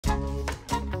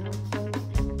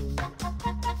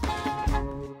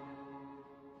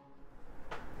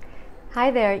Hi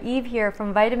there, Eve here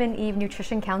from Vitamin Eve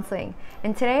Nutrition Counseling,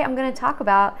 and today I'm going to talk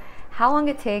about how long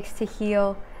it takes to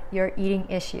heal your eating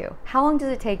issue. How long does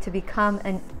it take to become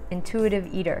an intuitive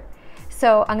eater?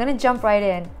 So I'm going to jump right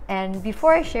in, and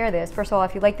before I share this, first of all,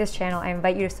 if you like this channel, I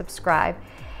invite you to subscribe.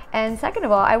 And second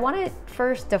of all, I want to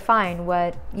first define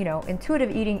what,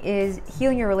 intuitive eating is,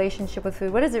 healing your relationship with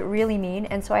food. What does it really mean?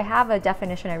 And so I have a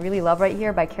definition I really love right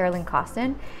here by Carolyn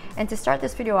Costin. And to start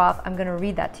this video off, I'm going to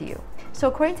read that to you. So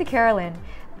according to Carolyn,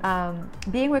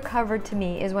 being recovered to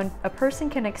me is when a person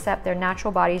can accept their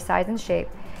natural body size and shape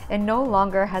and no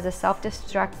longer has a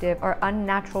self-destructive or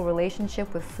unnatural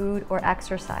relationship with food or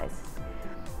exercise.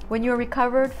 When you are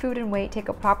recovered, food and weight take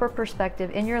a proper perspective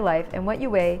in your life, and what you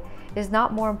weigh is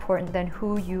not more important than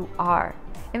who you are.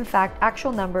 In fact,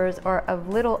 actual numbers are of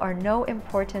little or no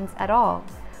importance at all.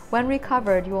 When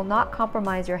recovered, you will not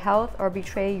compromise your health or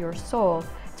betray your soul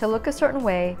to look a certain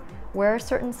way, wear a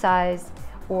certain size,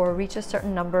 or reach a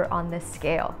certain number on this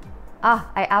scale.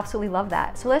 I absolutely love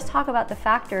that. So let's talk about the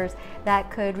factors that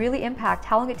could really impact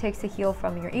how long it takes to heal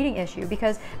from your eating issue,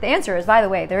 because the answer is, by the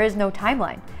way, there is no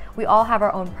timeline. We all have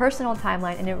our own personal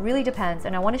timeline, and it really depends.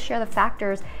 And I want to share the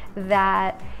factors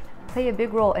that play a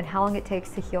big role in how long it takes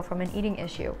to heal from an eating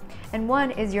issue. And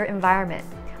one is your environment.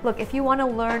 Look, if you want to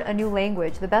learn a new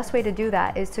language, the best way to do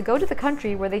that is to go to the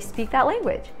country where they speak that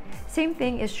language. Same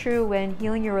thing is true when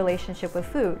healing your relationship with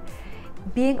food.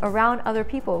 Being around other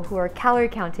people who are calorie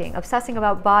counting, obsessing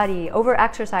about body,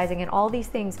 over-exercising, and all these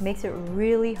things makes it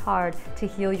really hard to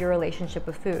heal your relationship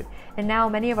with food. And now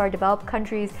many of our developed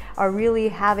countries are really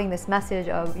having this message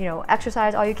of,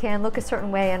 exercise all you can, look a certain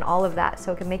way, and all of that.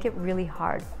 So it can make it really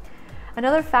hard.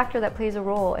 Another factor that plays a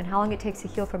role in how long it takes to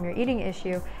heal from your eating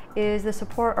issue is the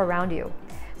support around you.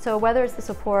 So whether it's the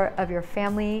support of your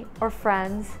family or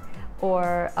friends,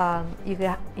 or you could,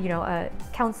 a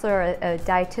counselor, a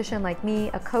dietitian like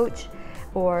me, a coach,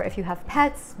 or if you have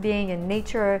pets, being in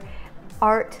nature,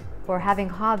 art, or having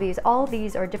hobbies, all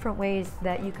these are different ways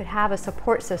that you could have a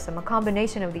support system. A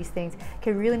combination of these things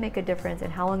can really make a difference in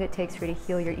how long it takes for you to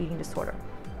heal your eating disorder.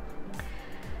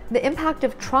 The impact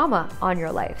of trauma on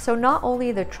your life. So not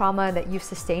only the trauma that you've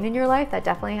sustained in your life, that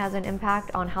definitely has an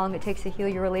impact on how long it takes to heal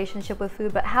your relationship with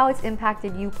food, but how it's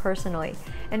impacted you personally.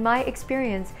 In my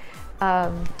experience,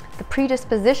 the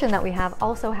predisposition that we have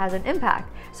also has an impact.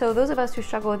 So those of us who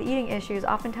struggle with eating issues,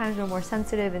 oftentimes we're more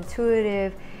sensitive,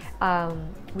 intuitive,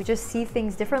 we just see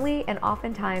things differently, and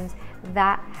oftentimes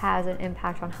that has an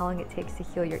impact on how long it takes to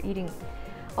heal your eating.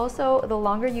 Also, the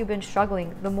longer you've been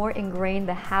struggling, the more ingrained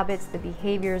the habits, the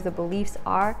behaviors, the beliefs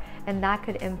are, and that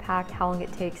could impact how long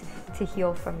it takes to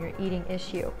heal from your eating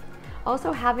issue.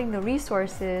 Also, having the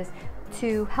resources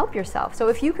to help yourself. So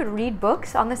if you could read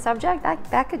books on the subject,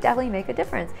 that could definitely make a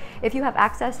difference. If you have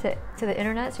access to the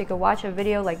internet, so you could watch a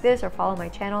video like this or follow my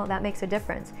channel, that makes a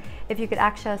difference. If you could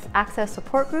access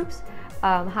support groups,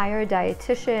 hire a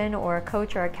dietitian or a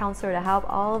coach or a counselor to help,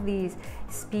 all of these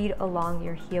speed along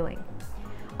your healing.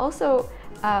 Also,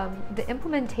 the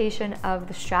implementation of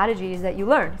the strategies that you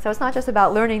learn. So it's not just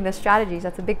about learning the strategies,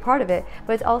 that's a big part of it,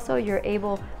 but it's also your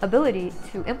ability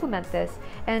to implement this.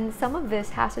 And some of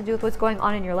this has to do with what's going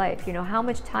on in your life. How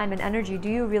much time and energy do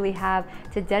you really have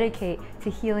to dedicate to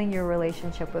healing your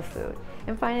relationship with food?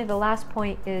 And finally, the last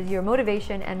point is your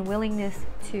motivation and willingness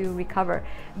to recover.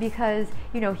 Because,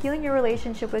 healing your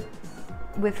relationship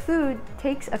with food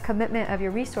takes a commitment of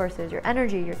your resources, your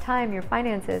energy, your time, your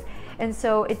finances. And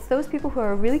so it's those people who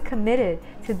are really committed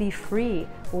to be free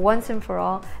once and for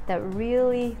all that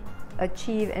really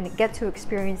achieve and get to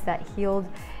experience that healed,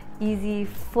 easy,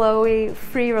 flowy,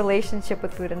 free relationship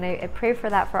with food. And I pray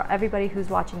for that for everybody who's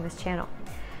watching this channel.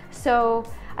 So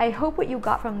I hope what you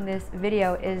got from this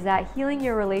video is that healing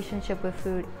your relationship with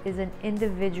food is an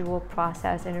individual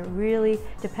process, and it really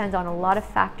depends on a lot of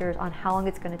factors on how long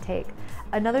it's going to take.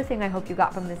 Another thing I hope you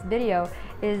got from this video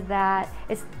is that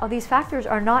all these factors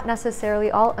are not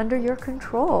necessarily all under your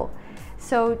control.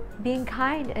 So being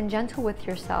kind and gentle with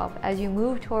yourself as you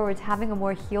move towards having a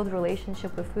more healed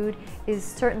relationship with food is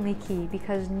certainly key,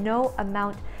 because no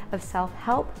amount of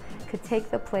self-help could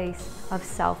take the place of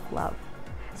self-love.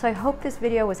 So I hope this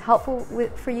video was helpful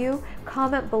for you.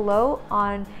 Comment below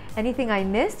on anything I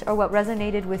missed or what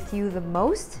resonated with you the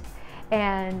most.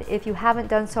 And if you haven't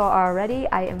done so already,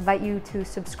 I invite you to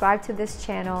subscribe to this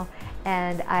channel,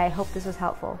 and I hope this was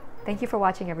helpful. Thank you for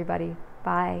watching, everybody.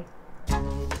 Bye.